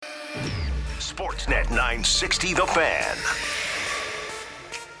Sportsnet 960 The Fan.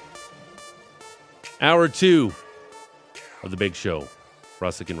 Hour 2 of the big show.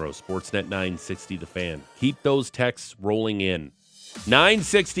 Russick and Rose, Sportsnet 960 The Fan. Keep those texts rolling in.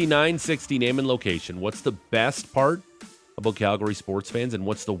 960, name and location. What's the best part about Calgary sports fans, and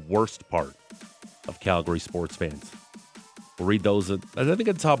what's the worst part of Calgary sports fans? We'll read those, I think,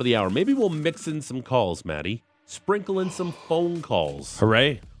 at the top of the hour. Maybe we'll mix in some calls, Maddie. Sprinkle in some phone calls.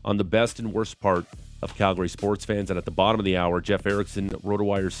 Hooray. On the best and worst part of Calgary sports fans. And at the bottom of the hour, Jeff Erickson,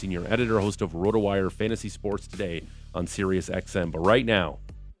 RotoWire senior editor, host of RotoWire Fantasy Sports Today on Sirius XM. But right now,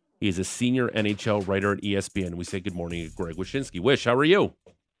 he is a senior NHL writer at ESPN. We say good morning to Greg Wyshynski. Wish, how are you?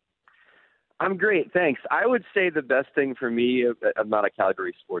 I'm great, thanks. I would say the best thing for me, I'm not a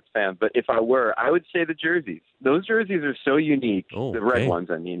Calgary sports fan, but if I were, I would say the jerseys. Those jerseys are so unique, the red ones,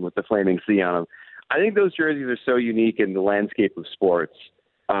 I mean, with the flaming C on them. I think those jerseys are so unique in the landscape of sports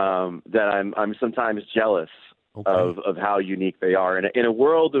that I'm sometimes jealous of how unique they are. And in a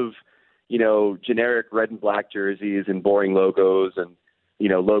world of, generic red and black jerseys and boring logos and,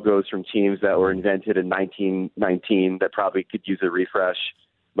 logos from teams that were invented in 1919 that probably could use a refresh,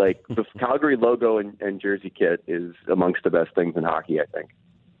 like the Calgary logo and jersey kit is amongst the best things in hockey, I think.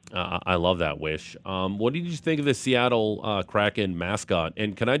 I love that, Wish. What did you think of the Seattle Kraken mascot?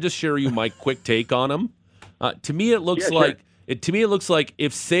 And can I just share you my quick take on him? To me, it looks it looks like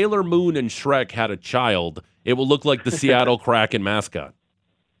if Sailor Moon and Shrek had a child, it will look like the Seattle Kraken mascot.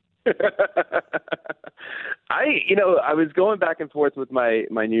 I was going back and forth with my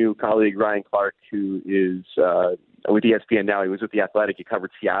new colleague Ryan Clark, who is with ESPN now. He was with The Athletic. He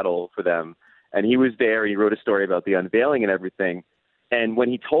covered Seattle for them, and he was there. He wrote a story about the unveiling and everything. And when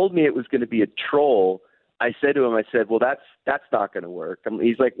he told me it was going to be a troll, I said to him, well, that's not going to work.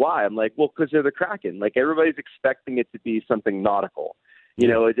 He's like, why? I'm like, well, because they're the Kraken. Like, everybody's expecting it to be something nautical,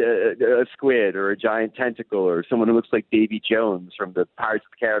 a squid or a giant tentacle or someone who looks like Davy Jones from the Pirates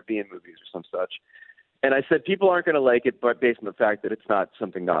of the Caribbean movies or some such. And I said, people aren't going to like it, but based on the fact that it's not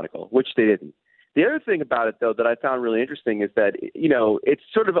something nautical, which they didn't. The other thing about it, though, that I found really interesting is that, it's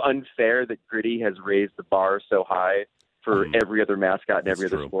sort of unfair that Gritty has raised the bar so high for every other mascot and every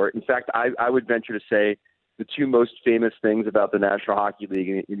other sport. In fact, I would venture to say the two most famous things about the National Hockey League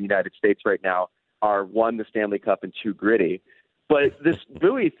in the United States right now are, one, the Stanley Cup, and two, Gritty. But this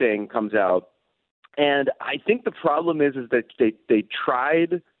buoy thing comes out, and I think the problem is that they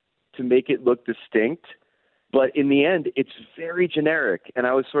tried to make it look distinct, but in the end, it's very generic, and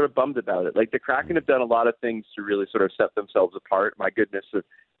I was sort of bummed about it. Like, the Kraken have done a lot of things to really sort of set themselves apart. My goodness,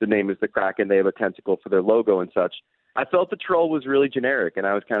 the name is the Kraken. They have a tentacle for their logo and such. I felt the troll was really generic, and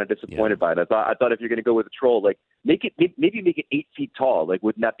I was kind of disappointed by it. I thought if you're going to go with a troll, like maybe make it 8 feet tall. Like,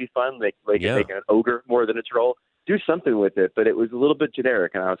 wouldn't that be fun? Like make an ogre more than a troll. Do something with it, but it was a little bit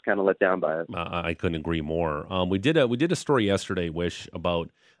generic, and I was kind of let down by it. I couldn't agree more. We did a story yesterday, Wish, about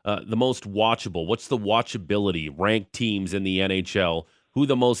the most watchable. What's the watchability? Ranked teams in the NHL. Who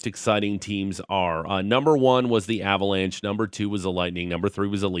the most exciting teams are? Number 1 was the Avalanche. Number 2 was the Lightning. Number 3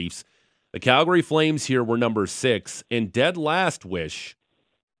 was the Leafs. The Calgary Flames here were number 6, and dead last, Wish,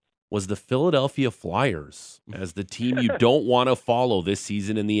 was the Philadelphia Flyers as the team you don't want to follow this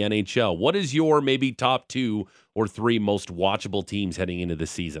season in the NHL. What is your maybe top 2 or 3 most watchable teams heading into the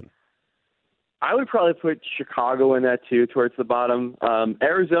season? I would probably put Chicago in that too, towards the bottom.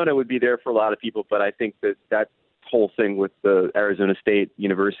 Arizona would be there for a lot of people, but I think that whole thing with the Arizona State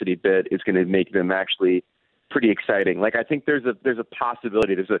University bid is going to make them actually pretty exciting. Like, I think there's a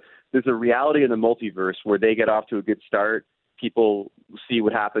possibility. There's a reality in the multiverse where they get off to a good start. People see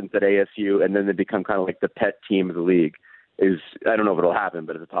what happens at ASU, and then they become kind of like the pet team of the league. I don't know if it'll happen,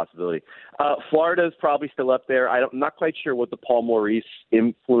 but it's a possibility. Florida's probably still up there. I'm not quite sure what the Paul Maurice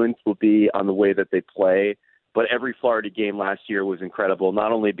influence will be on the way that they play, but every Florida game last year was incredible,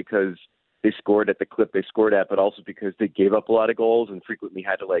 not only because they scored at the clip they scored at, but also because they gave up a lot of goals and frequently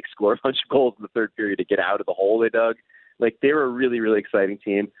had to score a bunch of goals in the third period to get out of the hole they dug. Like, they were a really, really exciting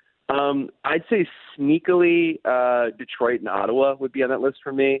team. I'd say sneakily Detroit and Ottawa would be on that list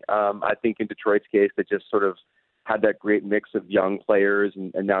for me. I think in Detroit's case, they just sort of had that great mix of young players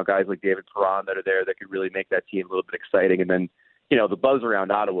and now guys like David Perron that are there that could really make that team a little bit exciting. And then, the buzz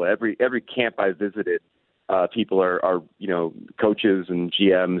around Ottawa, every camp I visited, people are coaches and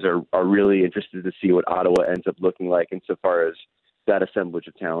GMs are really interested to see what Ottawa ends up looking like insofar as that assemblage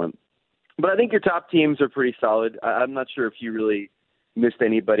of talent. But I think your top teams are pretty solid. I'm not sure if you really missed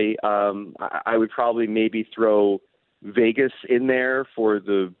anybody. I would probably maybe throw Vegas in there for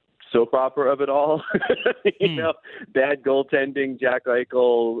the soap opera of it all. Bad goaltending, Jack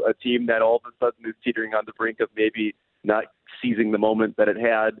Eichel, a team that all of a sudden is teetering on the brink of maybe not seizing the moment that it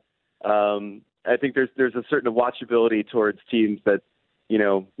had. I think there's a certain watchability towards teams that,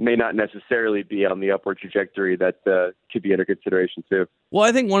 may not necessarily be on the upward trajectory that could be under consideration too. Well,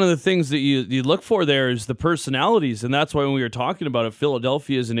 I think one of the things that you look for there is the personalities, and that's why when we were talking about it,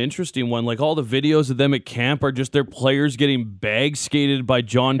 Philadelphia is an interesting one. Like all the videos of them at camp are just their players getting bag skated by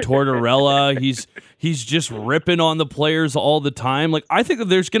John Tortorella. He's just ripping on the players all the time. Like I think that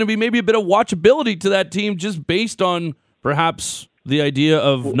there's going to be maybe a bit of watchability to that team just based on perhaps the idea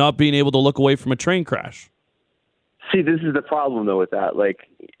of not being able to look away from a train crash. See, this is the problem though with that. Like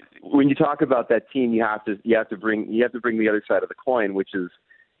when you talk about that team, you have to bring the other side of the coin, which is,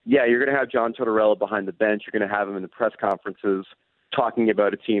 you're going to have John Tortorella behind the bench. You're going to have him in the press conferences talking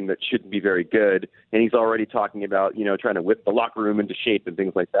about a team that shouldn't be very good, and he's already talking about trying to whip the locker room into shape and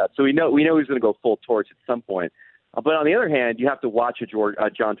things like that. So we know he's going to go full torch at some point. But on the other hand, you have to watch a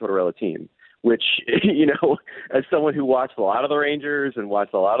John Tortorella team, which as someone who watched a lot of the Rangers and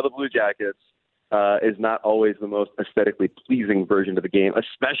watched a lot of the Blue Jackets. Is not always the most aesthetically pleasing version of the game,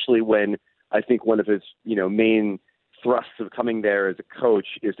 especially when I think one of his, main thrusts of coming there as a coach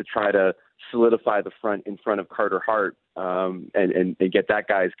is to try to solidify the front in front of Carter Hart and get that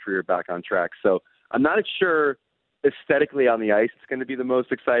guy's career back on track. So I'm not sure aesthetically on the ice it's going to be the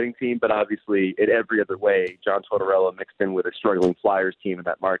most exciting team, but obviously in every other way, John Tortorella mixed in with a struggling Flyers team in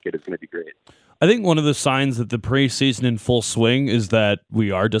that market is going to be great. I think one of the signs that the preseason in full swing is that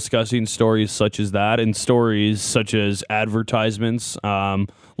we are discussing stories such as that and stories such as advertisements,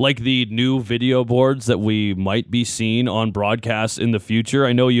 like the new video boards that we might be seeing on broadcasts in the future.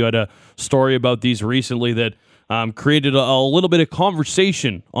 I know you had a story about these recently that created a little bit of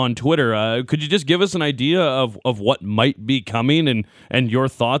conversation on Twitter. Could you just give us an idea of what might be coming and your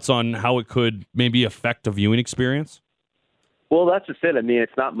thoughts on how it could maybe affect a viewing experience? Well, that's just it. I mean,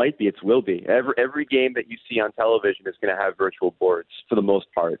 it's not might be, it's will be. Every game that you see on television is going to have virtual boards for the most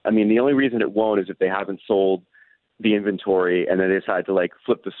part. I mean, the only reason it won't is if they haven't sold the inventory and then they decide to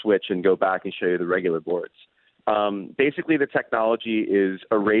flip the switch and go back and show you the regular boards. Basically, the technology is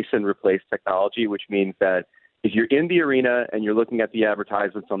erase and replace technology, which means that if you're in the arena and you're looking at the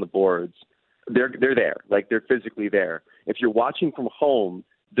advertisements on the boards, they're there. They're physically there. If you're watching from home,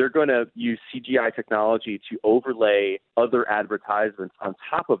 they're going to use CGI technology to overlay other advertisements on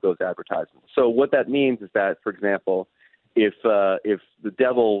top of those advertisements. So what that means is that, for example, if the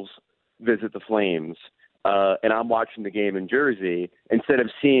Devils visit the Flames and I'm watching the game in Jersey, instead of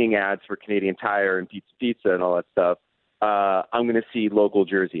seeing ads for Canadian Tire and Pizza and all that stuff, I'm going to see local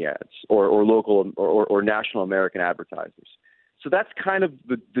Jersey ads or local or national American advertisers. So that's kind of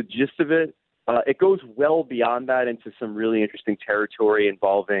the gist of it. It goes well beyond that into some really interesting territory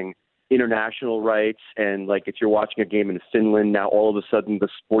involving international rights. And if you're watching a game in Finland, now all of a sudden the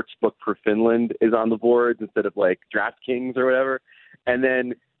sports book for Finland is on the boards instead of DraftKings or whatever. And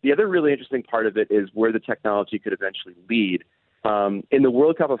then the other really interesting part of it is where the technology could eventually lead. In the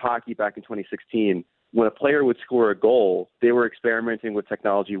World Cup of Hockey back in 2016, when a player would score a goal, they were experimenting with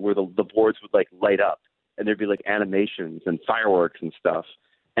technology where the boards would light up and there'd be animations and fireworks and stuff.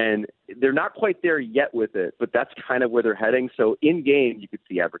 And they're not quite there yet with it, but that's kind of where they're heading. So in game, you could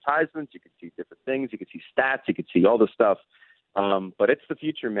see advertisements, you could see different things, you could see stats, you could see all the stuff. But it's the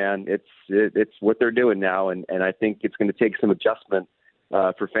future, man. It's what they're doing now, and I think it's going to take some adjustment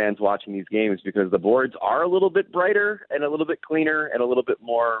for fans watching these games because the boards are a little bit brighter and a little bit cleaner and a little bit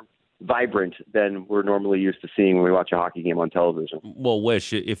more vibrant than we're normally used to seeing when we watch a hockey game on television. Well,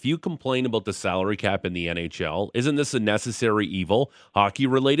 Wish, if you complain about the salary cap in the NHL, isn't this a necessary evil?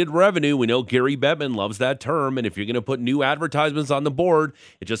 Hockey-related revenue, we know Gary Bettman loves that term, and if you're going to put new advertisements on the board,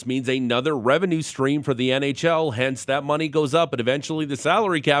 it just means another revenue stream for the NHL, hence that money goes up, and eventually the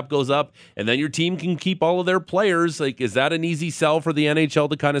salary cap goes up, and then your team can keep all of their players. Is that an easy sell for the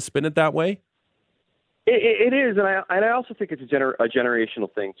NHL to kind of spin it that way? It is, and I also think it's a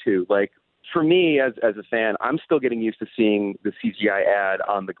generational thing too. For me as a fan, I'm still getting used to seeing the CGI ad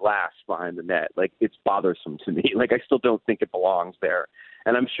on the glass behind the net. It's bothersome to me. I still don't think it belongs there,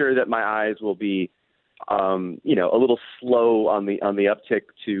 and I'm sure that my eyes will be, a little slow on the uptick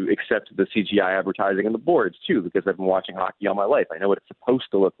to accept the CGI advertising on the boards too, because I've been watching hockey all my life. I know what it's supposed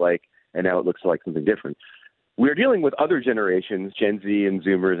to look like, and now it looks like something different. We're dealing with other generations, Gen Z and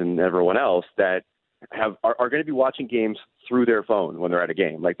Zoomers and everyone else that are going to be watching games through their phone when they're at a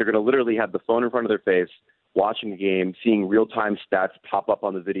game. They're going to literally have the phone in front of their face, watching a game, seeing real-time stats pop up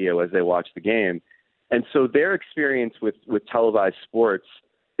on the video as they watch the game. And so their experience with televised sports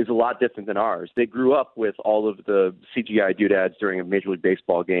is a lot different than ours. They grew up with all of the CGI doodads during a Major League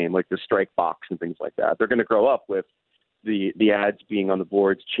Baseball game, like the strike box and things like that. They're going to grow up with the ads being on the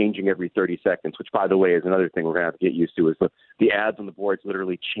boards changing every 30 seconds, which, by the way, is another thing we're going to have to get used to, is the ads on the boards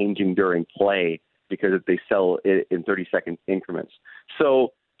literally changing during play because they sell it in 30-second increments. So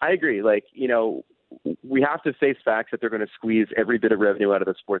I agree. Like, we have to face facts that they're going to squeeze every bit of revenue out of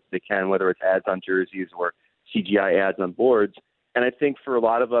the sport that they can, whether it's ads on jerseys or CGI ads on boards. And I think for a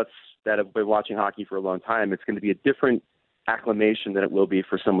lot of us that have been watching hockey for a long time, it's going to be a different acclimation than it will be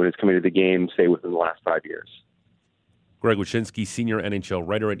for someone who's coming to the game, say, within the last 5 years. Greg Wyshynski, senior NHL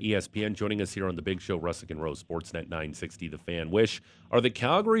writer at ESPN, joining us here on the Big Show, Russick and Rose, Sportsnet 960, The Fan. Wish, are the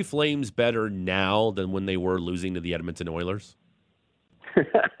Calgary Flames better now than when they were losing to the Edmonton Oilers?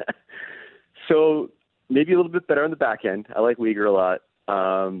 So maybe a little bit better on the back end. I like Weegar a lot.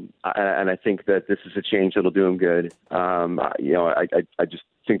 And I think that this is a change that'll do him good. I just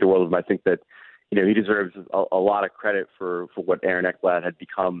think the world of him. I think that, he deserves a lot of credit for what Aaron Ekblad had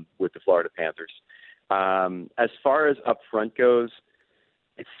become with the Florida Panthers. As far as up front goes,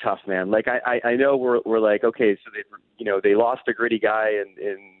 it's tough, man. Like, I know we're like, okay, so they lost a gritty guy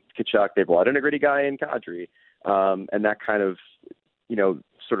in Tkachuk. They brought in a gritty guy in Kadri. And that kind of,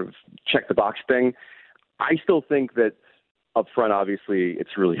 sort of check the box thing. I still think that up front, obviously,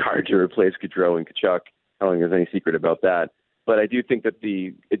 it's really hard to replace Gaudreau and Tkachuk. I don't think there's any secret about that. But I do think that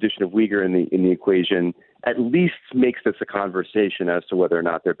the addition of Weegar in the equation at least makes this a conversation as to whether or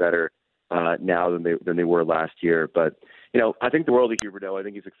not they're better now than they were last year. But I think the world of Huberdeau. I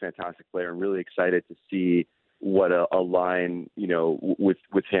think he's a fantastic player. I'm really excited to see what a line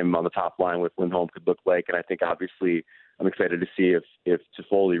with him on the top line with Lindholm could look like. And I think obviously I'm excited to see if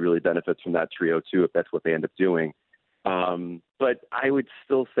Toffoli really benefits from that trio too, if that's what they end up doing. But I would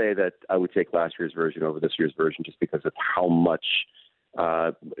still say that I would take last year's version over this year's version just because of how much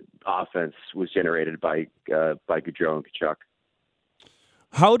offense was generated by Gaudreau and Tkachuk.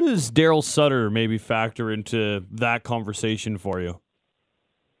 How does Daryl Sutter maybe factor into that conversation for you?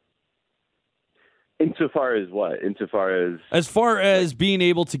 Insofar as what? As far as being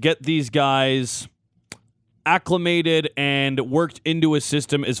able to get these guys acclimated and worked into a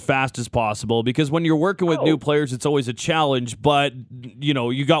system as fast as possible, because when you're working with new players, it's always a challenge, but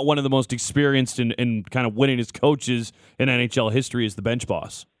you got one of the most experienced and kind of winningest coaches in NHL history as the bench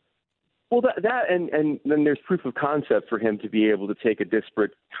boss. Well, that and then there's proof of concept for him to be able to take a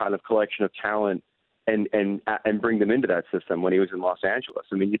disparate kind of collection of talent and bring them into that system when he was in Los Angeles.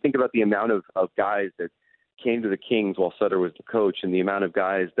 I mean, you think about the amount of guys that came to the Kings while Sutter was the coach, and the amount of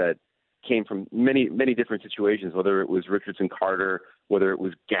guys that came from many, many different situations, whether it was Richardson Carter, whether it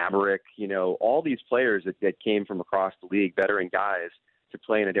was Gaborik, all these players that came from across the league, veteran guys, to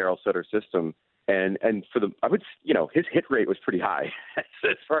play in a Daryl Sutter system. And for his hit rate was pretty high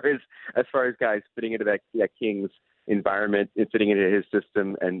as far as guys fitting into that Kings environment and fitting into his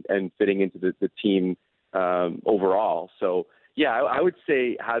system and fitting into the team overall. So yeah, I would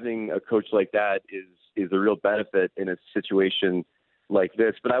say having a coach like that is a real benefit in a situation like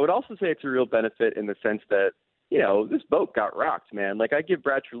this. But I would also say it's a real benefit in the sense that, this boat got rocked, man. Like, I give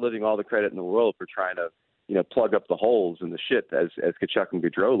Brad Treliving all the credit in the world for trying to, plug up the holes in the ship as Tkachuk and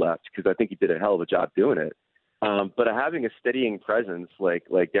Gaudreau left, because I think he did a hell of a job doing it. But having a steadying presence like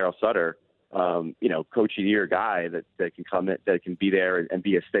Daryl Sutter, coach of the year guy that can come in, that can be there and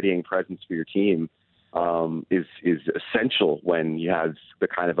be a steadying presence for your team, is essential when you have the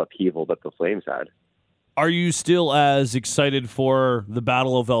kind of upheaval that the Flames had. Are you still as excited for the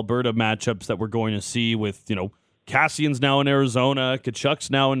Battle of Alberta matchups that we're going to see with, Cassian's now in Arizona, Tkachuk's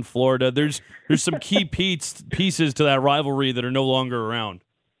now in Florida? There's some key pieces to that rivalry that are no longer around.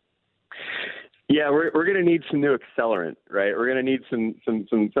 Yeah, we're going to need some new accelerant, right? We're going to need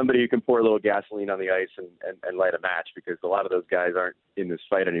somebody who can pour a little gasoline on the ice and light a match, because a lot of those guys aren't in this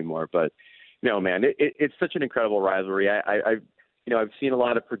fight anymore. But no, man, it's such an incredible rivalry. I've seen a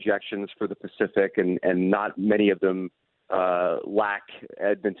lot of projections for the Pacific, and not many of them lack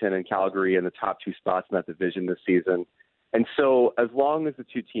Edmonton and Calgary in the top two spots in that division this season. And so as long as the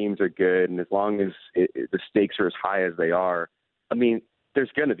two teams are good, and as long as the stakes are as high as they are, I mean, there's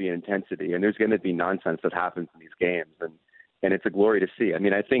going to be intensity, and there's going to be nonsense that happens in these games. And it's a glory to see. I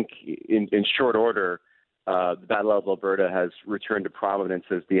mean, I think in short order, the Battle of Alberta has returned to prominence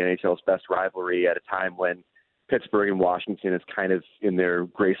as the NHL's best rivalry at a time when Pittsburgh and Washington is kind of in their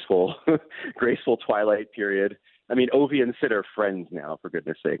graceful twilight period. I mean, Ovi and Sid are friends now, for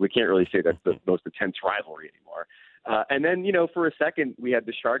goodness sake. We can't really say that's the most intense rivalry anymore. And then, for a second, we had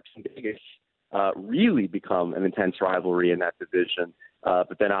the Sharks and Vegas really become an intense rivalry in that division.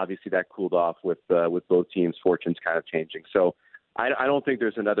 But then obviously that cooled off with both teams' fortunes kind of changing. So I don't think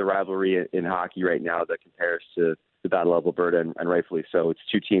there's another rivalry in hockey right now that compares to the Battle of Alberta, and rightfully so. It's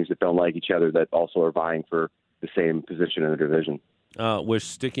two teams that don't like each other that also are vying for the same position in the division. We're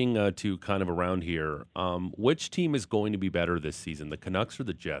sticking to kind of around here. Which team is going to be better this season, the Canucks or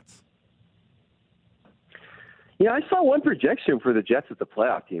the Jets? Yeah, I saw one projection for the Jets as the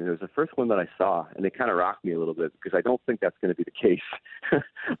playoff team. It was the first one that I saw, and it kind of rocked me a little bit because I don't think that's going to be the case.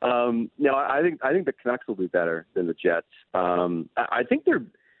 No, I think the Canucks will be better than the Jets. I think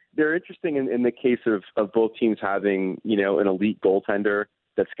they're interesting in the case of both teams having, an elite goaltender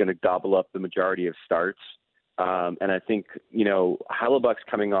that's going to gobble up the majority of starts. And I think, Hellebuyck's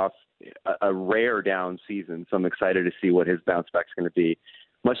coming off a rare down season, so I'm excited to see what his bounce back's going to be.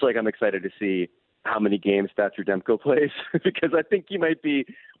 Much like I'm excited to see how many games Thatcher Demko plays, because I think he might be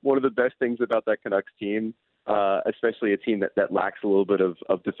one of the best things about that Canucks team, especially a team that lacks a little bit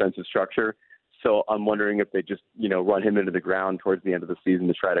of defensive structure. So I'm wondering if they just, run him into the ground towards the end of the season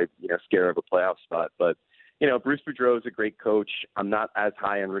to try to, scare up a playoff spot. But, Bruce Boudreau is a great coach. I'm not as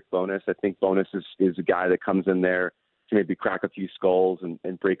high on Rick Bowness. I think Bowness is a guy that comes in there to maybe crack a few skulls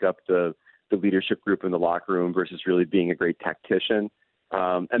and break up the leadership group in the locker room versus really being a great tactician.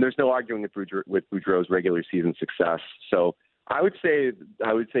 And there's no arguing with Boudreau's regular season success. So I would say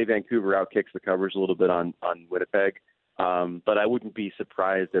Vancouver outkicks the coverage a little bit on Winnipeg. But I wouldn't be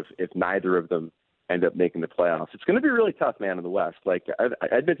surprised if neither of them end up making the playoffs. It's going to be really tough, man, in the West. Like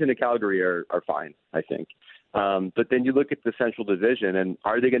Edmonton and Calgary are fine, I think. But then you look at the Central Division, and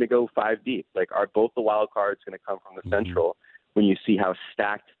are they going to go 5 deep? Like, are both the wild cards going to come from the Central when you see how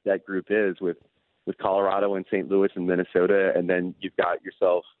stacked that group is with Colorado and St. Louis and Minnesota, and then you've got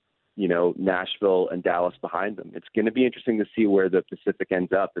yourself, Nashville and Dallas behind them. It's going to be interesting to see where the Pacific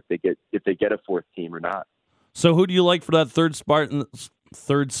ends up if they get a fourth team or not. So who do you like for that third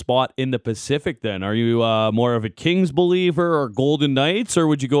spot in the Pacific then? Are you more of a Kings believer or Golden Knights, or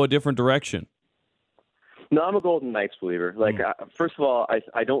would you go a different direction? No, I'm a Golden Knights believer. First of all,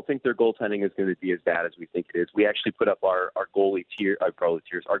 I don't think their goaltending is going to be as bad as we think it is. We actually put up our goalie our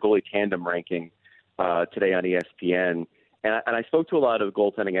goalie tandem ranking today on ESPN, and I spoke to a lot of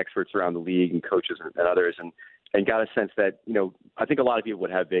goaltending experts around the league and coaches and others, and got a sense that I think a lot of people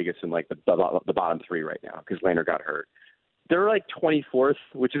would have Vegas in like the bottom three right now because Lander got hurt. They're like 24th,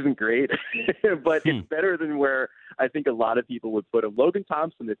 which isn't great, but it's better than where I think a lot of people would put him. Logan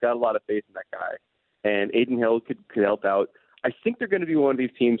Thompson, they've got a lot of faith in that guy. And Aiden Hill could help out. I think they're going to be one of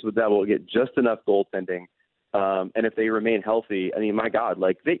these teams that will get just enough goaltending. And if they remain healthy, I mean, my God,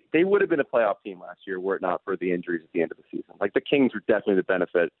 like they would have been a playoff team last year were it not for the injuries at the end of the season. Like the Kings were definitely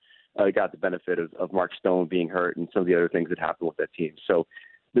got the benefit of Mark Stone being hurt and some of the other things that happened with that team. So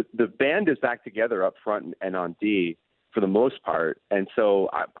the band is back together up front and on D for the most part. And so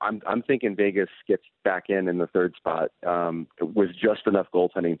I'm thinking Vegas gets back in the third spot with just enough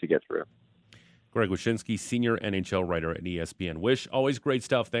goaltending to get through. Greg Wyshynski, senior NHL writer at ESPN. Wish, always great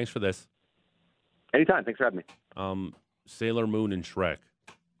stuff. Thanks for this. Anytime. Thanks for having me. Sailor Moon and Shrek.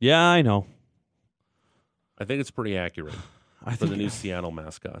 Yeah, I know. I think it's pretty accurate for the new Seattle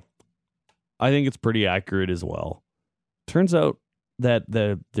mascot. I think it's pretty accurate as well. Turns out that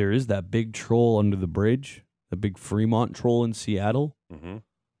there is that big troll under the bridge, the big Fremont troll in Seattle. Mm-hmm.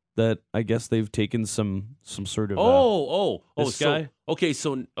 That I guess they've taken some sort of this guy.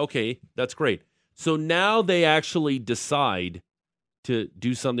 Okay, that's great. So now they actually decide to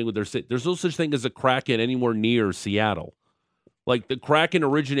do something with their city. There's no such thing as a Kraken anywhere near Seattle. Like the Kraken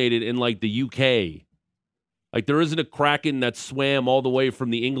originated in like the UK. Like there isn't a Kraken that swam all the way from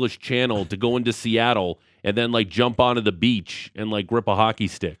the English Channel to go into Seattle and then like jump onto the beach and like grip a hockey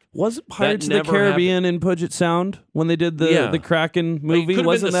stick. Was it Pirates of the Caribbean in Puget Sound when they did the Kraken movie? Like,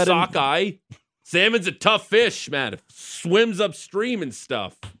 wasn't that sockeye? Salmon's a tough fish, man. It swims upstream and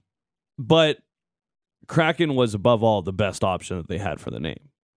stuff. But Kraken was above all the best option that they had for the name.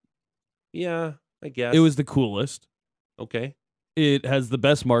 Yeah, I guess. It was the coolest. Okay. It has the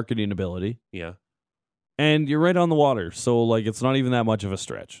best marketing ability. Yeah. And you're right on the water, so like it's not even that much of a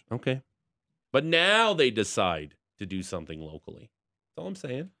stretch. Okay. But now they decide to do something locally. That's all I'm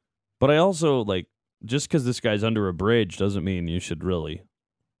saying. But I also, like, just because this guy's under a bridge doesn't mean you should really...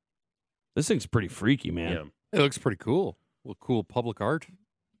 This thing's pretty freaky, man. Yeah. It looks pretty cool. Well, cool public art.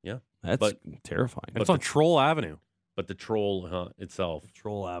 Yeah. That's terrifying. It's on Troll Avenue. But the troll itself...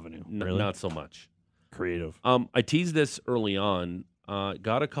 Troll Avenue. Really? Not so much. Creative. I teased this early on.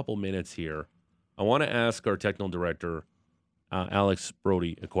 Got a couple minutes here. I want to ask our technical director, Alex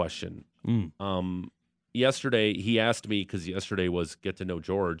Brody, a question. Yesterday, he asked me, because yesterday was Get to Know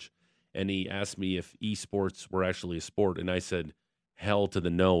George, and he asked me if esports were actually a sport, and I said, hell to the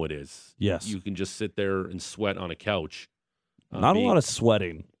no it is. Yes. You can just sit there and sweat on a couch. Not a lot of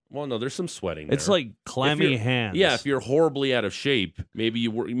sweating. Well, no, there's some sweating there. It's like clammy hands. Yeah, if you're horribly out of shape, maybe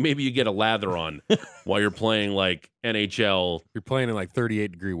you get a lather on while you're playing like NHL. You're playing in like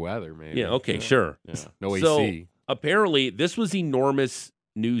 38-degree weather, man. Yeah, okay, sure. Yeah. No So AC. apparently, this was enormous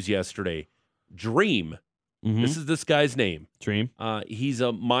news yesterday. Dream. Mhm. This is this guy's name. Dream. He's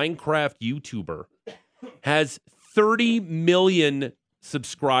a Minecraft YouTuber. Has 30 million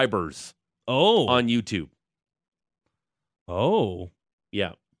subscribers Oh. on YouTube. Oh.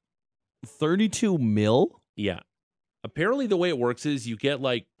 Yeah. 32 mil? Yeah. Apparently, the way it works is you get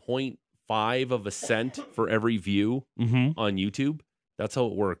like 0.5 of a cent for every view Mm-hmm. on YouTube. That's how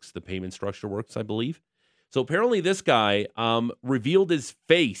it works. The payment structure works, I believe. So apparently, this guy revealed his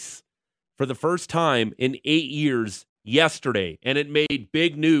face for the first time in 8 years yesterday, and it made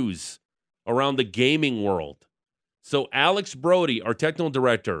big news around the gaming world. So Alex Brody, our technical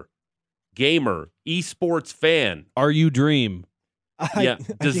director, gamer, esports fan. Are you Dream? Yeah.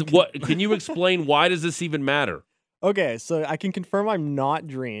 Can you explain why does this even matter? Okay, so I can confirm I'm not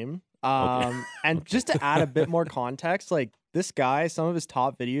Dream. And just to add a bit more context, like this guy, some of his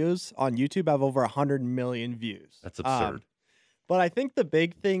top videos on YouTube have over 100 million views. That's absurd. But I think the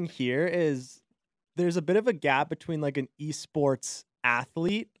big thing here is there's a bit of a gap between like an esports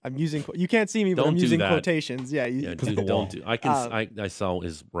athlete. I'm using you can't see me, but Don't I'm do using that. quotations. Yeah, Yeah, Because dude, of the wall. don't do. I can. I saw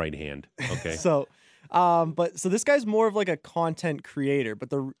his right hand. Okay. So, but this guy's more of like a content creator, but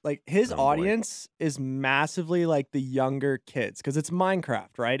his Oh, boy. audience is massively like the younger kids because it's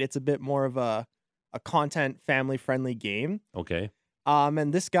Minecraft, right? It's a bit more of a content family friendly game. Okay.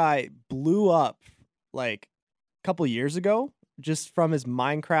 And this guy blew up like a couple years ago just from his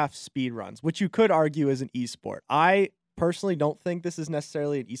Minecraft speedruns, which you could argue is an esport. I personally don't think this is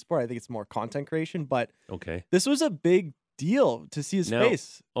necessarily an esport. I think it's more content creation, but Okay. this was a big deal to see his Now-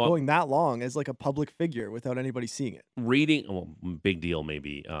 face oh, going that long as like a public figure without anybody seeing it. Reading. Well, big deal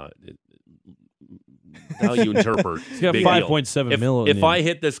maybe. How you interpret. He's got big deal. 5.7 If, mil. if I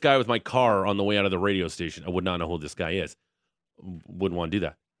hit this guy with my car on the way out of the radio station, I would not know who this guy is. Wouldn't want to do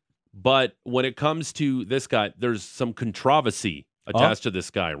that. But when it comes to this guy, there's some controversy attached to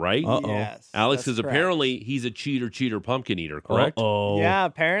this guy, right? Uh-oh. Yes, Alex, that's because correct. apparently he's a cheater, pumpkin eater, correct? Oh. Yeah,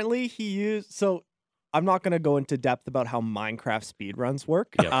 apparently he used. So I'm not going to go into depth about how Minecraft speedruns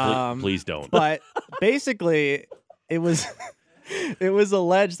work. Yeah, please don't. But basically, it was it was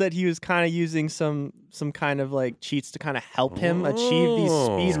alleged that he was kind of using some kind of like cheats to kind of help him achieve these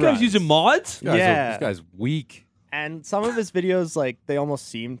Oh. speed This runs. guy's using mods? Yeah. This guy's weak. And some of his videos, like, they almost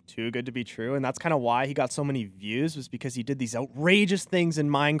seem too good to be true. And that's kind of why he got so many views, was because he did these outrageous things in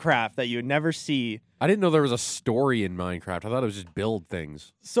Minecraft that you would never see. I didn't know there was a story in Minecraft. I thought it was just build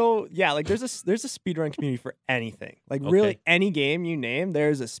things. So yeah, like there's a speedrun community for anything. Like Okay. really any game you name,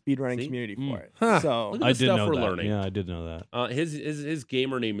 there's a speedrunning See? community Mm. for it. Huh. So Look at I the did stuff know we're that. learning. Yeah, I did know that. His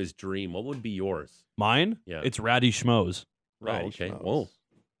gamer name is Dream. What would be yours? Mine? Yeah. It's Ratty Schmoes. Ratty Oh, okay. Schmoes. Whoa.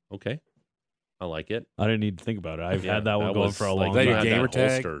 Okay. I like it. I didn't need to think about it. I've Yeah, had that one going was for a like long that you your time. had gamer that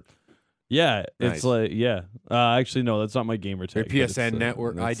tag? holstered. Yeah, Nice. it's like actually no, that's not my gamer Your tag. but it's, PSN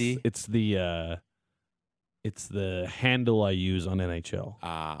network it's- ID? It's the handle I use on NHL.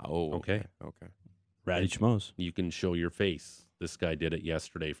 Okay. Okay. Ratty Schmoes. You can show your face. This guy did it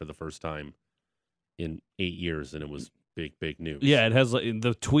yesterday for the first time in 8 years, and it was big news. Yeah, it has like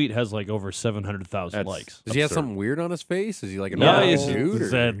the tweet has like over 700,000 That's- likes. Does he have Absurd. something weird on his face? Is he like an No, old he's- dude? he's or-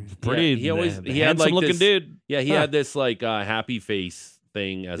 that pretty. he always- he had, handsome like, looking this- dude. Yeah, he Huh. had this like happy face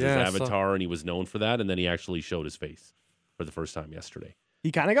thing as Yeah, I his saw- avatar, and he was known for that. And then he actually showed his face for the first time yesterday.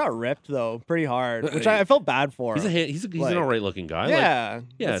 he kind of got ripped though, pretty hard, which I felt bad for. He's him. he's Like, an all right looking guy. Like, yeah,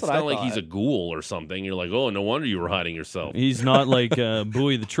 yeah. that's It's what not I like he's a thought. ghoul or something. You're like, oh, no wonder you were hiding yourself. He's not like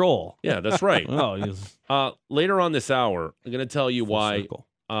Bowie the Troll. Yeah, that's right. Oh, he's Later on this hour, I'm going to tell you full why. circle.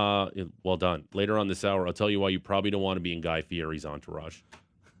 Well done. Later on this hour, I'll tell you why you probably don't want to be in Guy Fieri's entourage.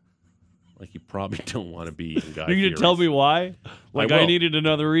 Like you probably don't want to be in Guy You're Fieri's. gonna tell me why? Like I will. needed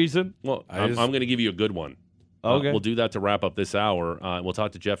another reason. Well, I I'm just- going to give you a good one. Okay. We'll do that to wrap up this hour. We'll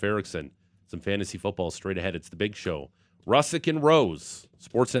talk to Jeff Erickson. Some fantasy football straight ahead. It's the big show. Russick and Rose,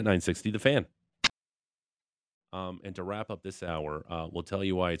 Sportsnet 960, The Fan. And to wrap up this hour, we'll tell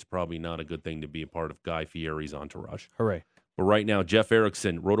you why it's probably not a good thing to be a part of Guy Fieri's entourage. Hooray! But right now, Jeff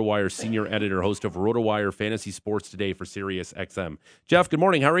Erickson, RotoWire senior editor, host of RotoWire Fantasy Sports Today for Sirius XM. Jeff, good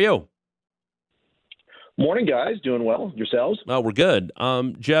morning. How are you? Morning, guys. Doing well. Yourselves? We're good.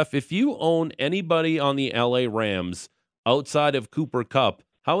 Jeff, if you own anybody on the LA Rams outside of Cooper Kupp,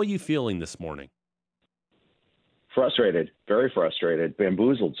 how are you feeling this morning? Frustrated. Very frustrated.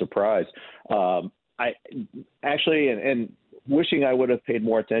 Bamboozled. Surprised. I actually, and wishing I would have paid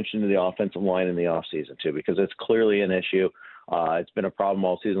more attention to the offensive line in the offseason, too, because it's clearly an issue. It's been a problem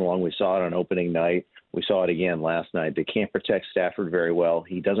all season long. We saw it on opening night. We saw it again last night. They can't protect Stafford very well.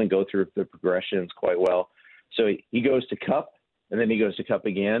 He doesn't go through the progressions quite well. So he goes to Kupp, and then he goes to Kupp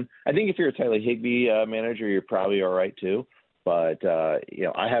again. I think if you're a Tyler Higbee manager, you're probably all right too. But,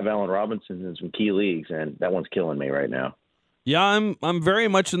 I have Allen Robinson in some key leagues, and that one's killing me right now. Yeah, I'm very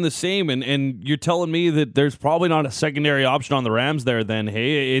much in the same, and you're telling me that there's probably not a secondary option on the Rams there. Then,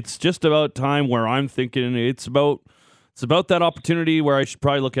 hey, it's just about time where I'm thinking it's about that opportunity where I should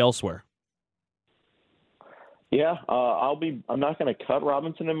probably look elsewhere. Yeah, I'm not going to cut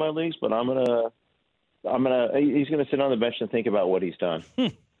Robinson in my leagues, but he's going to sit on the bench and think about what he's done.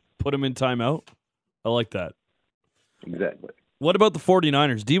 Put him in timeout. I like that. Exactly. What about the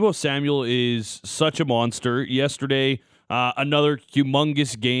 49ers? Deebo Samuel is such a monster. Yesterday, another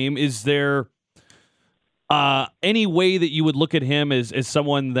humongous game. Is there any way that you would look at him as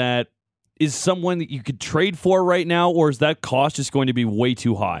someone that you could trade for right now, or is that cost just going to be way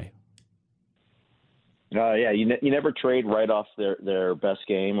too high? You never trade right off their best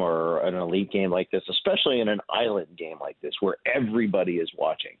game or an elite game like this, especially in an island game like this where everybody is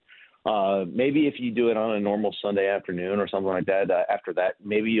watching. Maybe if you do it on a normal Sunday afternoon or something like that, after that,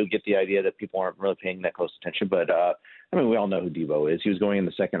 maybe you'll get the idea that people aren't really paying that close attention. But, we all know who Deebo is. He was going in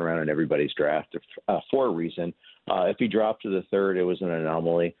the second round in everybody's draft for a reason. If he dropped to the third, it was an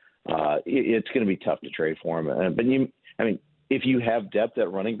anomaly. It's going to be tough to trade for him. But if you have depth at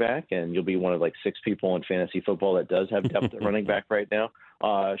running back, and you'll be one of like 6 people in fantasy football that does have depth at running back right now,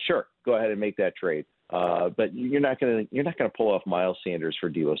 sure, go ahead and make that trade. But you're not going to pull off Miles Sanders for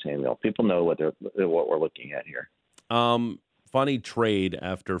Deebo Samuel. People know what we're looking at here. Funny trade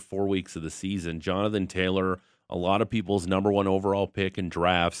after 4 weeks of the season. Jonathan Taylor, a lot of people's number 1 overall pick in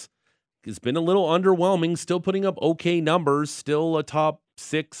drafts, has been a little underwhelming. Still putting up okay numbers. Still a top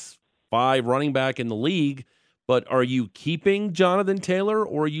 6-5 running back in the league. But are you keeping Jonathan Taylor,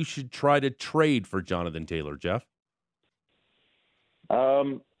 or you should try to trade for Jonathan Taylor, Jeff? I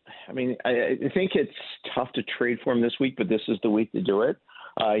think it's tough to trade for him this week, but this is the week to do it.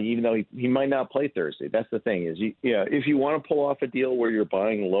 Even though he might not play Thursday. That's the thing is, if you want to pull off a deal where you're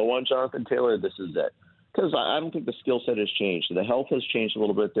buying low on Jonathan Taylor, this is it. Because I don't think the skill set has changed. The health has changed a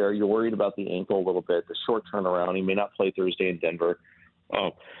little bit there. You're worried about the ankle a little bit, the short turnaround. He may not play Thursday in Denver.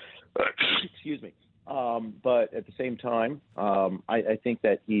 Excuse me. But at the same time, I think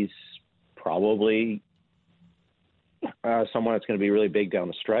that he's probably someone that's going to be really big down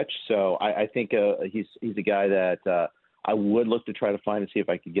the stretch. So I think he's a guy that I would look to try to find and see if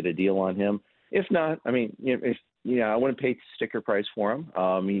I could get a deal on him. If not, I wouldn't pay sticker price for him.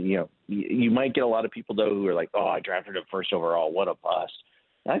 You might get a lot of people though who are like, "Oh, I drafted him first overall. What a bust."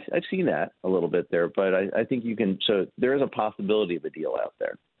 I've seen that a little bit there, but I think you can. So there is a possibility of a deal out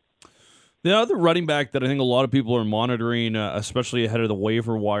there. The other running back that I think a lot of people are monitoring, especially ahead of the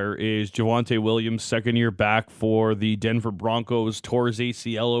waiver wire, is Javonte Williams, second year back for the Denver Broncos, tore his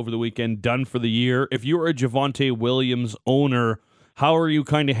ACL over the weekend, done for the year. If you're a Javonte Williams owner, how are you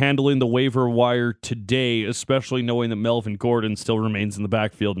kind of handling the waiver wire today, especially knowing that Melvin Gordon still remains in the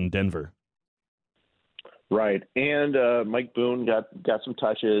backfield in Denver? Right, and Mike Boone got some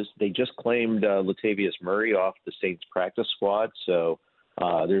touches. They just claimed Latavius Murray off the Saints practice squad, so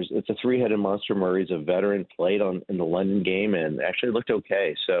it's a 3-headed monster. Murray's a veteran, played in the London game and actually looked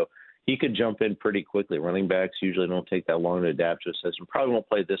okay. So he could jump in pretty quickly. Running backs usually don't take that long to adapt to a system. Probably won't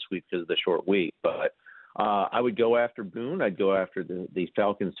play this week because of the short week. But I would go after Boone. I'd go after the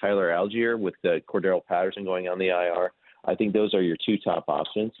Falcons' Tyler Algier with Cordero Patterson going on the IR. I think those are your 2 top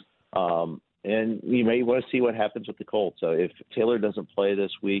options. And you may want to see what happens with the Colts. So if Taylor doesn't play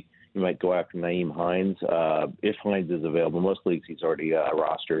this week, you might go after Nyheim Hines. If Hines is available, most leagues he's already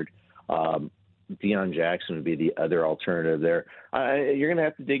rostered. Deion Jackson would be the other alternative there. You're going to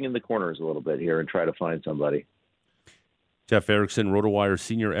have to dig in the corners a little bit here and try to find somebody. Jeff Erickson, RotoWire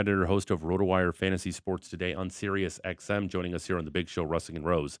senior editor, host of RotoWire Fantasy Sports Today on Sirius XM, joining us here on the Big Show, Russing and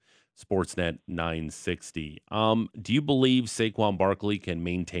Rose, Sportsnet 960. Do you believe Saquon Barkley can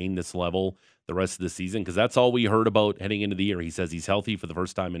maintain this level the rest of the season? Because that's all we heard about heading into the year. He says he's healthy for the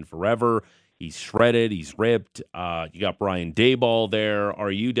first time in forever. He's shredded. He's ripped. You got Brian Daboll there.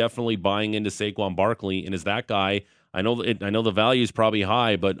 Are you definitely buying into Saquon Barkley? And is that guy? I know the value is probably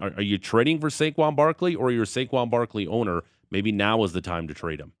high, but are you trading for Saquon Barkley, or you're a Saquon Barkley owner? Maybe now is the time to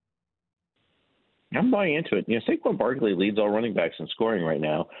trade him. I'm buying into it. Saquon Barkley leads all running backs in scoring right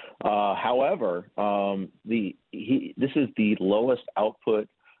now. However, this is the lowest output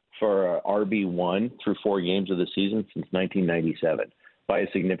for RB1 through 4 games of the season since 1997 by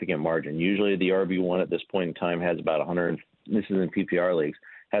a significant margin. Usually the RB1 at this point in time has about 100. This is in PPR leagues.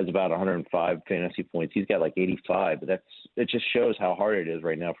 has about 105 fantasy points. He's got like 85. But it just shows how hard it is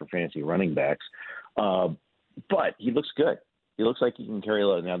right now for fantasy running backs. But he looks good. He looks like he can carry a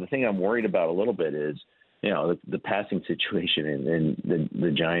load. Now, the thing I'm worried about a little bit is, the passing situation in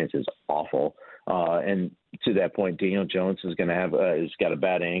the Giants is awful. And to that point, Daniel Jones is going to have he's got a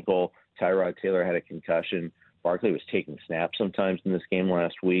bad ankle. Tyrod Taylor had a concussion. Barkley was taking snaps sometimes in this game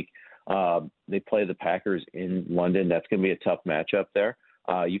last week. They play the Packers in London. That's going to be a tough matchup there.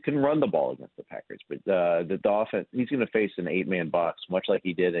 You can run the ball against the Packers, but the offense, he's going to face an 8-man box, much like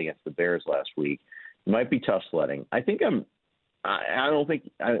he did against the Bears last week. It might be tough sledding. I don't think,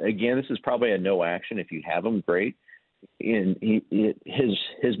 again, this is probably a no action. If you have him, great. And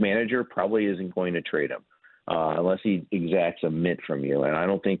his manager probably isn't going to trade him unless he exacts a mint from you. And I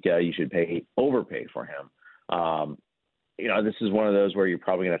don't think you should overpay for him. This is one of those where you're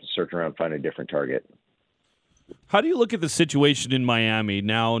probably going to have to search around and find a different target. How do you look at the situation in Miami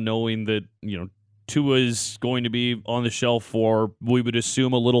now, knowing that, Tua is going to be on the shelf for, we would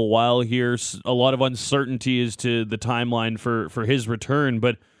assume, a little while here? A lot of uncertainty as to the timeline for his return.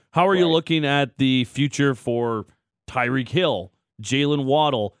 But how are you looking at the future for Tyreek Hill, Jalen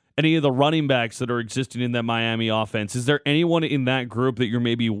Waddle, any of the running backs that are existing in that Miami offense? Is there anyone in that group that you're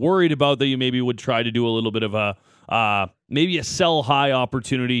maybe worried about that you maybe would try to do a little bit of maybe a sell high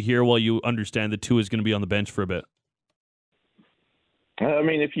opportunity here while you understand that Tua is going to be on the bench for a bit? I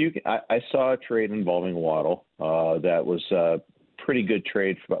mean, I saw a trade involving Waddle. That was a pretty good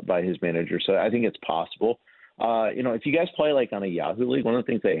trade by his manager. So I think it's possible. If you guys play like on a Yahoo league, one of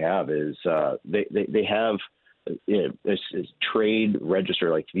the things they have is they have this trade register.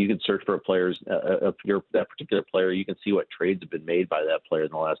 Like if you can search for that particular player, you can see what trades have been made by that player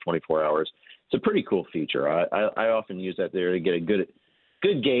in the last 24 hours. It's a pretty cool feature. I often use that there to get a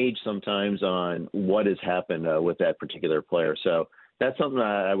good gauge sometimes on what has happened with that particular player. So that's something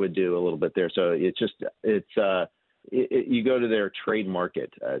I would do a little bit there. So you go to their trade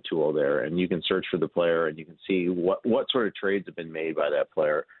market tool there, and you can search for the player, and you can see what sort of trades have been made by that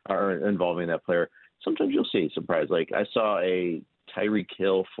player or involving that player. Sometimes you'll see surprise. Like I saw a Tyreek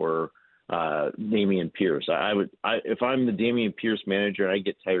Hill for Dameon Pierce. If I'm the Dameon Pierce manager and I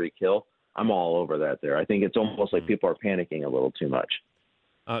get Tyreek Hill, I'm all over that there. I think it's almost like people are panicking a little too much.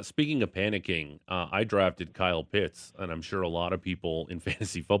 Speaking of panicking, I drafted Kyle Pitts, and I'm sure a lot of people in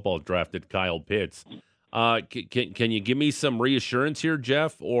fantasy football drafted Kyle Pitts. Can you give me some reassurance here,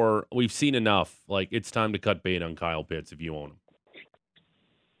 Jeff? Or we've seen enough? Like it's time to cut bait on Kyle Pitts if you own him.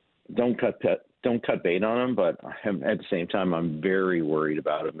 Don't cut bait on him, but at the same time, I'm very worried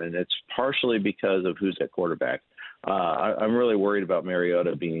about him, and it's partially because of who's at quarterback. I'm really worried about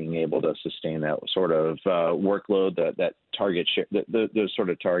Mariota being able to sustain that sort of workload, that target share, those sort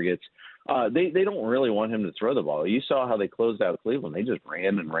of targets. They don't really want him to throw the ball. You saw how they closed out Cleveland. They just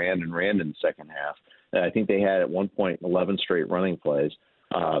ran and ran and ran in the second half. I think they had at one point 11 straight running plays.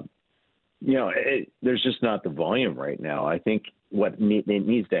 There's just not the volume right now. I think what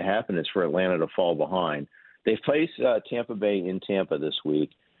needs to happen is for Atlanta to fall behind. They face Tampa Bay in Tampa this week.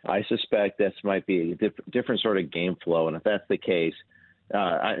 I suspect this might be a different sort of game flow, and if that's the case,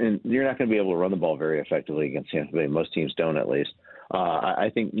 and you're not going to be able to run the ball very effectively against Tampa Bay. Most teams don't, at least. I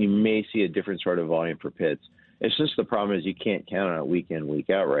think you may see a different sort of volume for Pitts. It's just the problem is you can't count on it week in,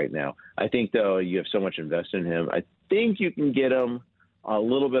 week out right now. I think, though, you have so much invested in him. I think you can get him a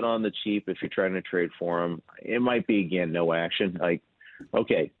little bit on the cheap if you're trying to trade for him. It might be, again, no action. Like,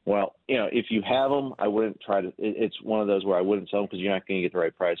 okay, well, if you have him, I wouldn't try to – it's one of those where I wouldn't sell him because you're not going to get the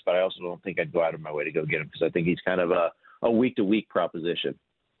right price, but I also don't think I'd go out of my way to go get him because I think he's kind of a week-to-week proposition.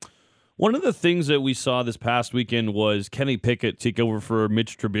 One of the things that we saw this past weekend was Kenny Pickett take over for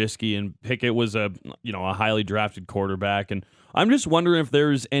Mitch Trubisky, and Pickett was a highly drafted quarterback. And I'm just wondering if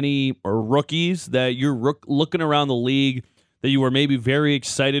there's any rookies that you're looking around the league that you were maybe very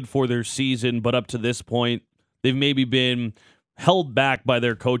excited for their season, but up to this point, they've maybe been held back by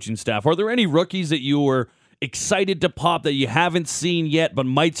their coaching staff. Are there any rookies that you were excited to pop that you haven't seen yet, but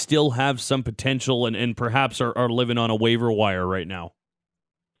might still have some potential and perhaps are living on a waiver wire right now?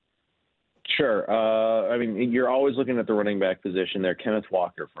 Sure. You're always looking at the running back position there. Kenneth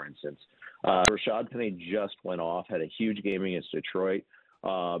Walker, for instance. Rashad Penny just went off, had a huge game against Detroit.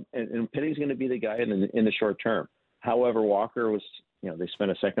 And Penny's going to be the guy in the short term. However, Walker was, they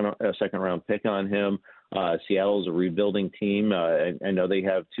spent a second round pick on him. Seattle's a rebuilding team. I know they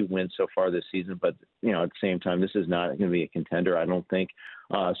have 2 wins so far this season, but, at the same time, this is not going to be a contender, I don't think.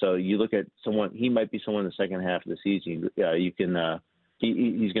 So you look at someone, he might be someone in the second half of the season.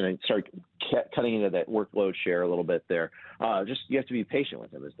 He's going to start cutting into that workload share a little bit there. Just you have to be patient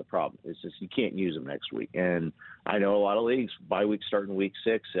with him is the problem. It's just you can't use him next week. And I know a lot of leagues, bye week starting week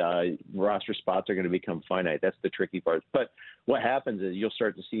 6, roster spots are going to become finite. That's the tricky part. But what happens is you'll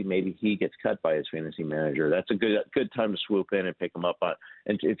start to see maybe he gets cut by his fantasy manager. That's a good time to swoop in and pick him up on.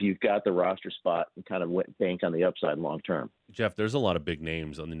 And if you've got the roster spot and kind of bank on the upside long term. Jeff, there's a lot of big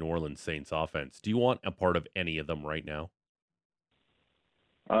names on the New Orleans Saints offense. Do you want a part of any of them right now?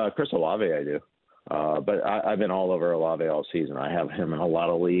 Chris Olave, I do. But I've been all over Olave all season. I have him in a lot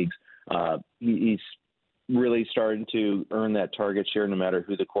of leagues. He's really starting to earn that target share no matter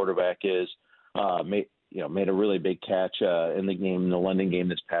who the quarterback is. Made a really big catch in the London game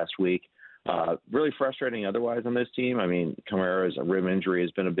this past week. Really frustrating otherwise on this team. I mean, Kamara's rib injury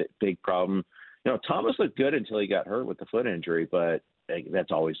has been a big problem. Thomas looked good until he got hurt with the foot injury, but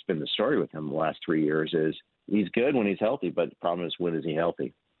that's always been the story with him the last 3 years is he's good when he's healthy, but the problem is when is he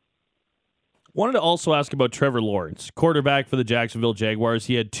healthy? Wanted to also ask about Trevor Lawrence, quarterback for the Jacksonville Jaguars.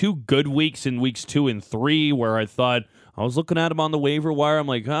 He had 2 good weeks in weeks 2 and 3 where I thought I was looking at him on the waiver wire. I'm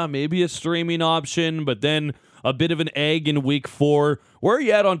like, maybe a streaming option, but then a bit of an egg in week 4. Where are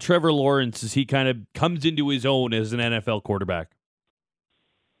you at on Trevor Lawrence as he kind of comes into his own as an NFL quarterback?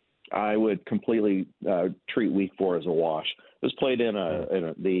 I would completely treat week 4 as a wash. It was played in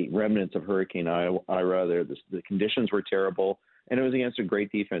the remnants of Hurricane Ira. There, the conditions were terrible, and it was against a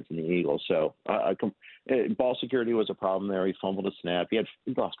great defense in the Eagles. So ball security was a problem there. He fumbled a snap. He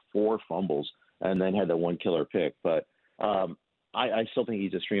lost 4 fumbles and then had that one killer pick. But I still think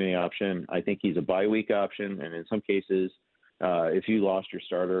he's a streaming option. I think he's a bye week option, and in some cases, if you lost your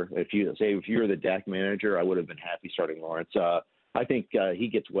starter, if you're the Dak manager, I would have been happy starting Lawrence. I think he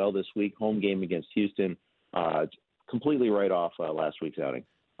gets well this week. Home game against Houston. Completely right off last week's outing.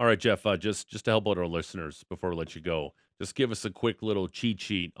 All right, Jeff, just to help out our listeners before we let you go, just give us a quick little cheat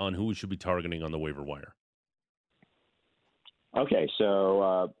sheet on who we should be targeting on the waiver wire. Okay,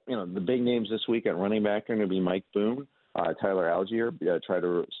 so the big names this week at running back are going to be Mike Boone, Tyler Algier, try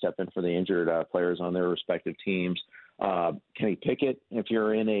to step in for the injured players on their respective teams. Kenny Pickett, if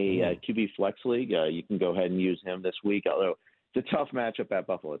you're in a QB flex league, you can go ahead and use him this week, although it's a tough matchup at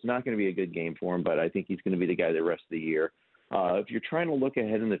Buffalo. It's not going to be a good game for him, but I think he's going to be the guy the rest of the year. If you're trying to look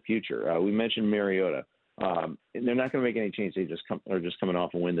ahead in the future, we mentioned Mariota. They're not going to make any changes. They're just coming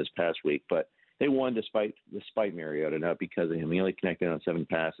off a win this past week, but they won despite Mariota, not because of him. He only connected on 7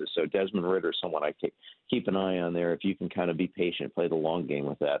 passes. So Desmond Ridder is someone I keep an eye on there. If you can kind of be patient, play the long game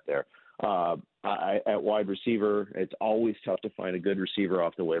with that there. At wide receiver, it's always tough to find a good receiver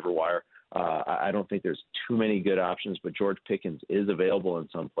off the waiver wire. I don't think there's too many good options, but George Pickens is available in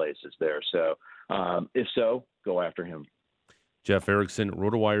some places there. So if so, go after him. Jeff Erickson,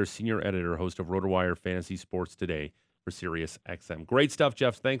 RotoWire senior editor, host of RotoWire Fantasy Sports Today for Sirius XM. Great stuff,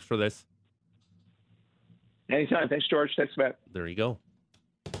 Jeff. Thanks for this. Anytime. Thanks, George. Thanks, Matt. There you go.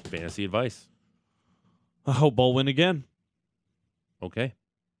 Fantasy advice. I hope I'll win again. Okay.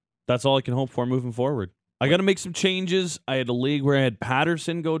 That's all I can hope for moving forward. I got to make some changes. I had a league where I had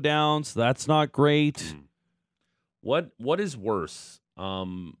Patterson go down, so that's not great. What is worse?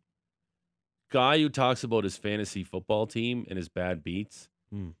 Guy who talks about his fantasy football team and his bad beats,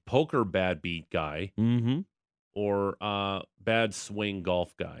 poker bad beat guy, or bad swing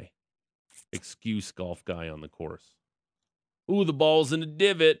golf guy, excuse golf guy on the course. Ooh, the ball's in a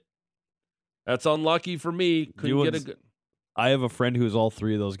divot. That's unlucky for me. Couldn't get a good. I have a friend who's all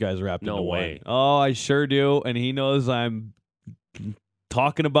 3 of those guys wrapped into one. No way. Oh, I sure do, and he knows I'm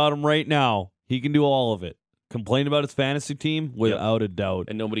talking about him right now. He can do all of it. Complain about his fantasy team without a doubt.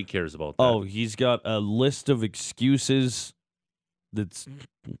 And nobody cares about that. Oh, he's got a list of excuses that's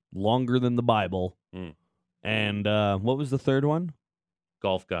longer than the Bible. And what was the third one?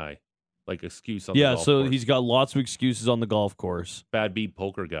 Golf guy. Like excuse on the golf so course. he's got lots of excuses on the golf course. Bad beat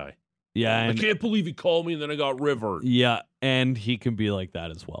poker guy. Yeah, I can't believe he called me and then I got rivered. Yeah, and he can be like that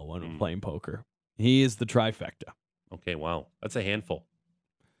as well when we're playing poker. He is the trifecta. Okay, wow. That's a handful.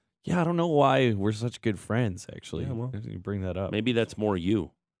 Yeah, I don't know why we're such good friends, actually. Yeah, well, you bring that up. Maybe that's more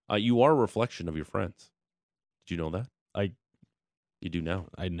you. You are a reflection of your friends. Did you know that? You do now.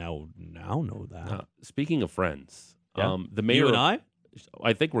 I now know that. Speaking of friends, Yeah. the mayor. You and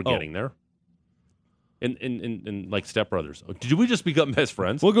I think we're getting there. In like Step Brothers. Did we just become best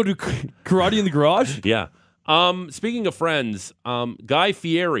friends? We'll go do karate in the garage? Yeah. Speaking of friends, Guy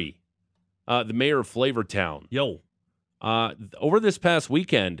Fieri, the mayor of Flavortown. Yo. Over this past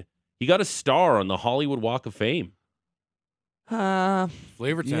weekend, he got a star on the Hollywood Walk of Fame.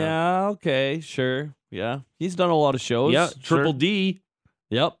 Flavortown. Yeah, okay, sure. Yeah. He's done a lot of shows. Yeah, Triple sure. D.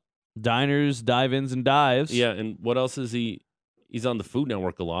 Yep. Diners, dive-ins, and dives. Yeah, and what else is he? He's on the Food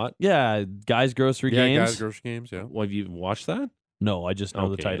Network a lot. Yeah, Guys Grocery Yeah, Games. guys, grocery games. Yeah, Well, have you watched that? No, I just know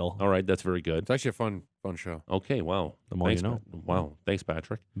the Okay. title. All right, that's very good. it's actually a fun show. Okay, wow. The more Thanks, you know. Wow, thanks,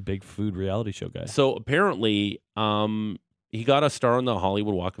 Patrick. Big food reality show guy. So apparently, he got a star on the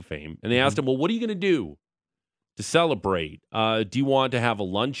Hollywood Walk of Fame, and they asked him, "Well, what are you going to do to celebrate? Do you want to have a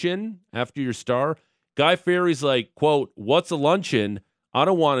luncheon after your star?" Guy Fieri's like, "Quote: What's a luncheon? I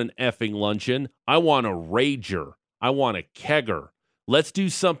don't want an effing luncheon. I want a rager. I want a kegger. Let's do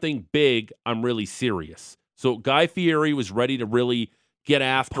something big. I'm really serious." So Guy Fieri was ready to really get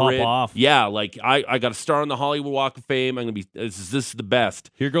after Pop it. off. Yeah, like I got a star on the Hollywood Walk of Fame. I'm gonna be this is the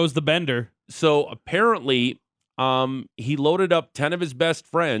best. Here goes the bender. So apparently, he loaded up 10 of his best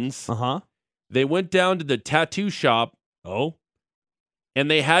friends. Uh-huh. They went down to the tattoo shop Oh.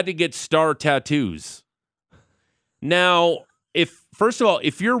 and they had to get star tattoos. Now, first of all,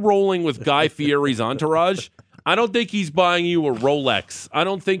 if you're rolling with Guy Fieri's entourage, I don't think he's buying you a Rolex. I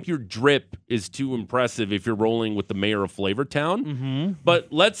don't think your drip is too impressive if you're rolling with the mayor of Flavortown. Mm-hmm. But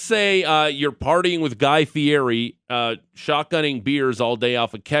let's say you're partying with Guy Fieri, shotgunning beers all day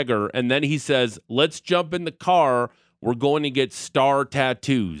off a kegger, and then he says, "Let's jump in the car. We're going to get star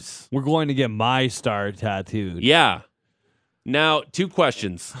tattoos." We're going to get my star tattooed. Yeah. Now, 2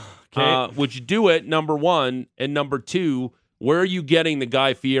 questions. Okay. Would you do it, number 1? And number 2, where are you getting the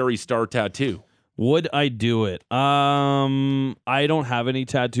Guy Fieri star tattoo? Would I do it? I don't have any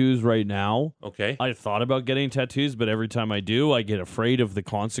tattoos right now. Okay. I thought about getting tattoos, but every time I do, I get afraid of the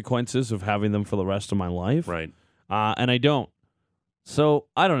consequences of having them for the rest of my life. Right. And I don't. So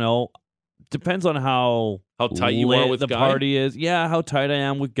I don't know. Depends on how tight you lit are with the Guy? party is. Yeah, how tight I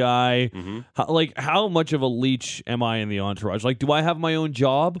am with Guy. Mm-hmm. How much of a leech am I in the entourage? Like, do I have my own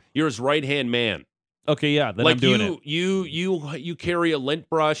job? You're his right-hand man. Okay, yeah, then Like I'm doing it. you carry a lint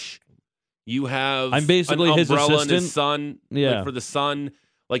brush. You have I'm basically an his umbrella and his assistant. sun. Yeah. Like for the sun.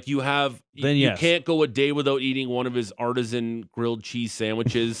 Like you have. Then you yes. can't go a day without eating one of his artisan grilled cheese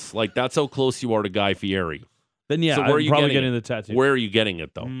sandwiches. Like that's how close you are to Guy Fieri. Then yeah, So where are I'm you probably getting getting it? the tattoo. Where are you getting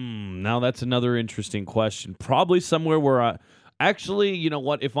it though? Now that's another interesting question. Probably somewhere where I actually, you know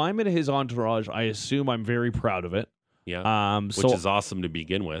what? If I'm in his entourage, I assume I'm very proud of it. Yeah. Which Which is awesome to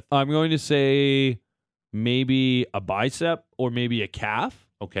begin with. I'm going to say maybe a bicep or maybe a calf.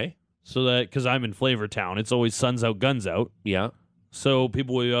 Okay. So that because I'm in Flavortown, it's always suns out, guns out. Yeah. So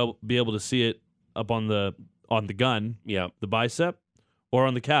people will be able to see it up on the gun, Yeah. the bicep, or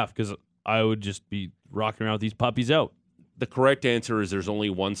on the calf because I would just be rocking around with these puppies out. The correct answer is there's only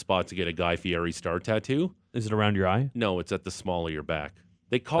one spot to get a Guy Fieri star tattoo. Is it around your eye? No, it's at the small of your back.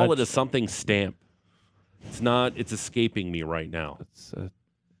 They call it a something stamp. It's not. It's escaping me right now. It's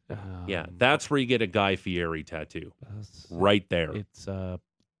Yeah, that's where you get a Guy Fieri tattoo. Right there. It's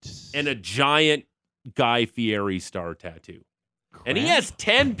And a giant Guy Fieri star tattoo. And he has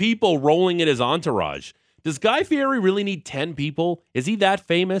 10 people rolling in his entourage. Does Guy Fieri really need 10 people? Is he that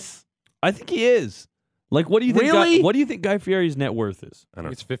famous? I think he is. Like, what do you think? Really? What do you think Guy Fieri's net worth is? I I don't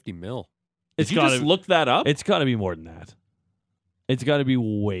think it's 50 mil. Did you just look that up? It's got to be more than that. It's got to be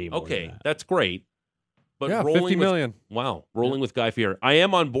way more. Okay, than that. that's great. But Yeah, rolling 50 with- million. Wow, rolling with Guy Fieri. I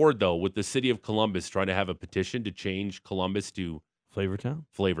am on board, though, with the city of Columbus trying to have a petition to change Columbus to Flavortown.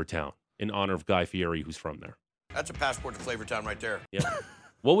 Flavortown in honor of Guy Fieri, who's from there. That's a passport to Flavortown right there. Yeah.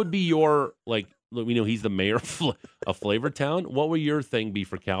 What would be your, like, we know he's the mayor of Flavortown. What would your thing be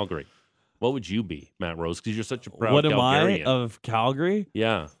for Calgary? What would you be, Matt Rose? Because you're such a proud What am Calgarian. I of Calgary?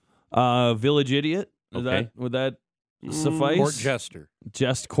 Yeah. Village idiot. Okay. Would that suffice? Court jester.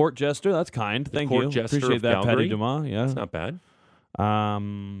 Court jester. That's kind. Thank court you. jester Appreciate of that, Calgary? Patty Dumas. Yeah. It's not bad.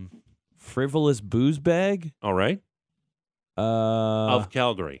 Frivolous booze bag. All right. Of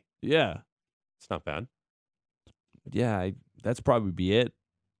Calgary. Yeah. It's not bad. Yeah. That's probably be it.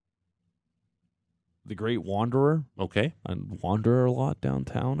 The Great Wanderer. Okay. I wander a lot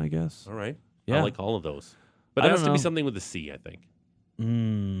downtown, I guess. All right. Yeah. I like all of those. But I it has don't to be know. something with a C, I think.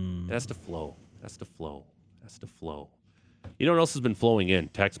 Mm. It has to flow. It has to flow. It has to flow. You know what else has been flowing in?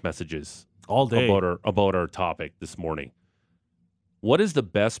 Text messages All day. about our topic this morning. What is the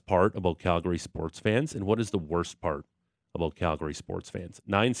best part about Calgary sports fans, and what is the worst part about Calgary sports fans?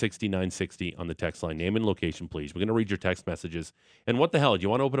 960 on the text line. Name and location, please. We're going to read your text messages. And what the hell? Do you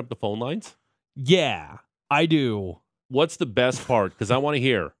want to open up the phone lines? Yeah, I do. What's the best part? Because I want to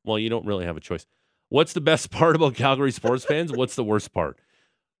hear. Well, you don't really have a choice. What's the best part about Calgary sports fans? What's the worst part?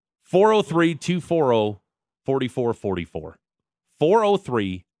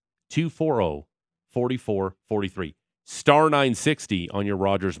 403-240-4444. 403-240-4443. Star 960 on your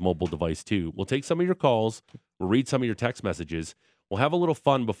Rogers mobile device, too. We'll take some of your calls. We'll read some of your text messages. We'll have a little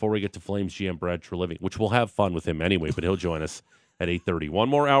fun before we get to Flames GM Brad Treliving, which we'll have fun with him anyway, but he'll join us at 8:30. One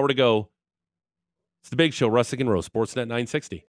more hour to go. It's the Big Show, Russick and Rose, Sportsnet 960.